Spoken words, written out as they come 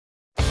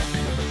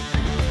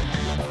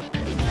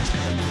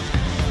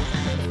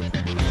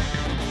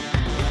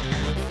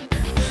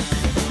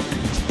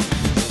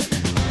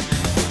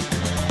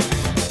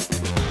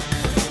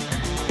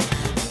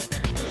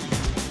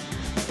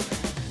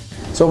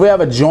So if we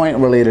have a joint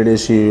related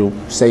issue,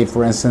 say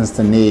for instance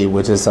the knee,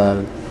 which is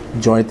a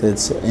joint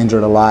that's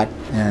injured a lot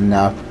in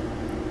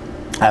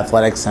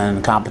athletics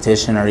and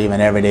competition or even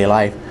everyday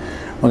life,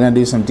 we're going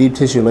to do some deep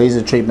tissue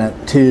laser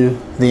treatment to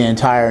the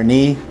entire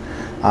knee,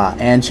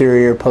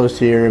 anterior,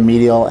 posterior,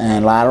 medial,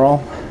 and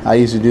lateral. I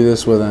usually do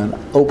this with an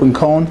open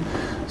cone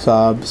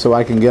so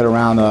I can get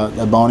around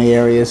the bony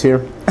areas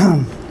here.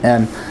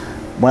 And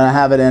when I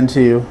have it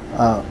into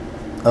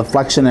a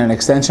flexion and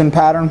extension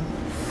pattern,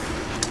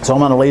 so I'm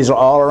going to laser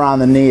all around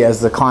the knee as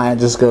the client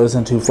just goes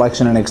into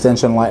flexion and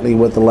extension lightly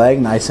with the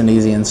leg, nice and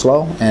easy and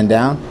slow, and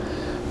down.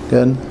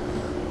 Good.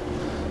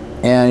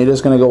 And you're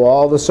just going to go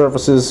all the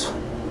surfaces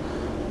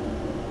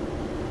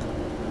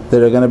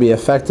that are going to be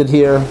affected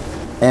here.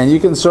 And you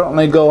can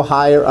certainly go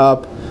higher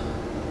up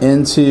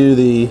into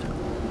the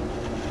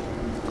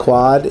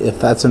quad if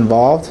that's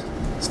involved.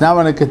 So now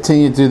I'm going to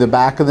continue through the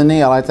back of the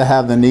knee. I like to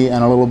have the knee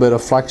in a little bit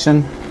of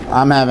flexion.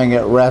 I'm having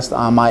it rest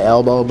on my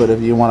elbow, but if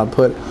you want to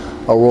put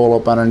a roll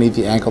up underneath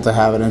the ankle to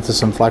have it into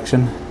some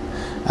flexion.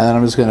 And then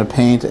I'm just going to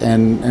paint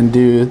and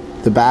do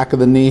the back of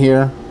the knee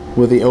here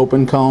with the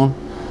open cone.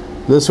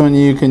 This one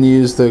you can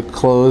use the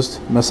closed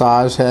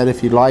massage head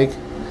if you'd like.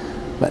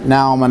 But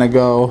now I'm going to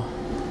go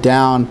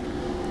down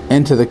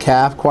into the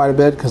calf quite a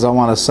bit because I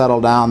want to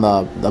settle down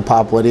the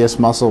popliteus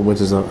muscle,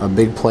 which is a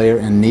big player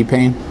in knee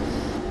pain.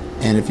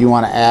 And if you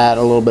want to add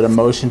a little bit of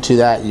motion to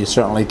that, you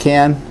certainly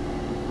can.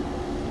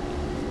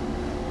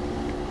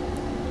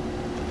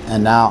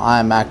 And now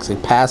I'm actually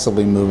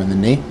passively moving the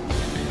knee.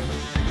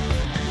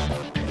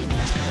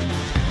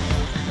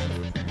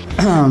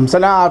 So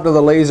now after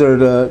the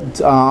laser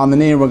on the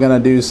knee, we're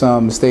going to do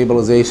some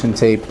stabilization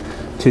tape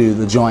to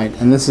the joint.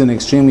 And this is an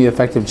extremely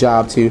effective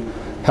job to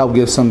help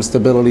give some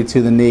stability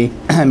to the knee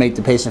and make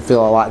the patient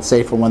feel a lot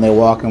safer when they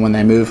walk and when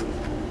they move.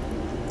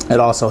 It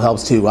also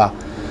helps to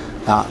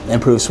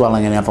improve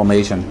swelling and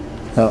inflammation.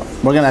 So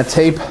we're going to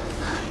tape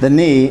the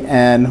knee,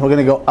 and we're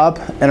going to go up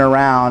and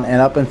around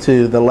and up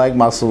into the leg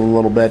muscle a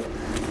little bit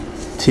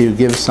to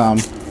give some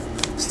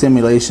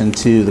stimulation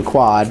to the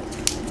quad.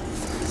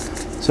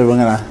 So we're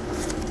going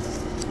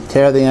to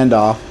tear the end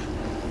off,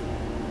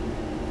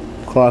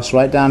 cross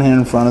right down here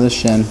in front of the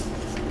shin.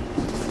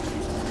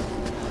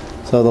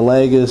 So the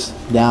leg is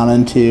down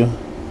into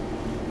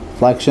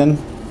flexion,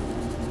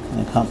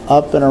 and come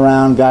up and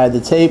around, guide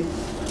the tape,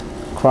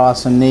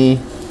 cross the knee,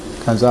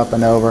 comes up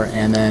and over,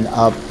 and then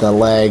up the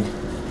leg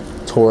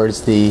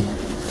towards the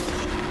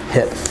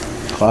hip,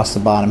 across the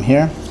bottom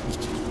here.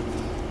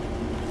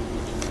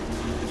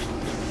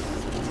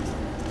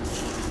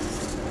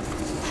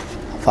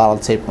 Follow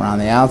the tape around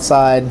the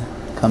outside,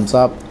 comes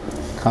up,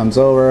 comes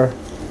over,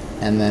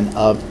 and then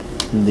up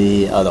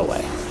the other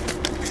way.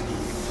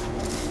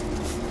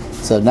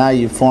 So now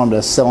you've formed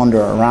a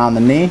cylinder around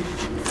the knee.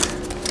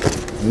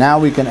 Now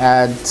we can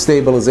add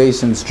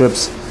stabilization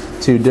strips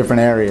to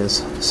different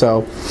areas.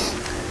 So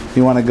if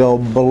you want to go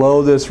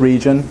below this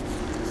region,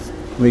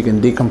 we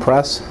can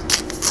decompress.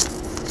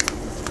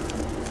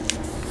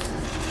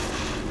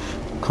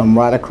 Come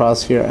right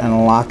across here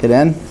and lock it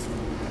in.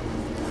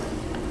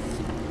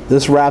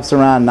 This wraps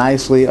around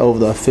nicely over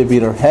the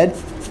fibular head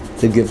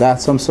to give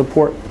that some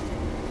support.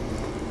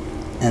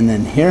 And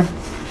then here.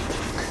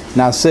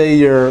 Now say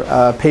your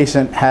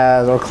patient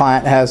has, or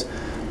client has,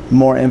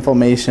 more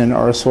inflammation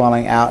or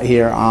swelling out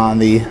here on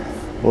the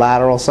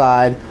lateral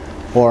side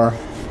or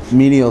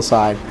medial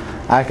side.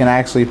 I can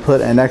actually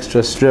put an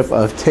extra strip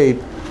of tape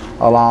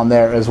along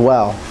there as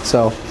well.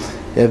 So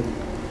if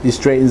he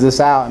straightens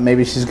this out and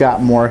maybe she's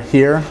got more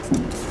here,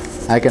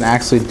 I can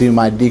actually do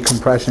my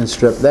decompression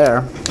strip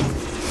there,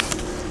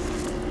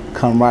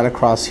 come right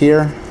across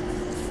here,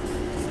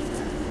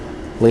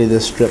 lay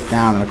this strip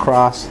down and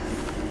across,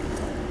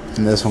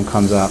 and this one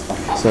comes up.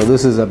 So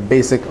this is a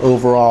basic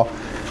overall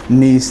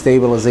knee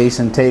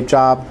stabilization tape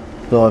job.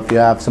 So if you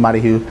have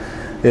somebody who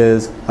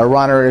is a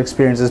runner,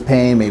 experiences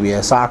pain, maybe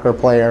a soccer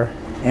player,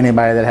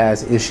 anybody that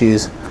has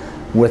issues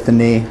with the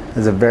knee,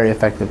 is a very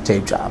effective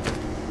tape job.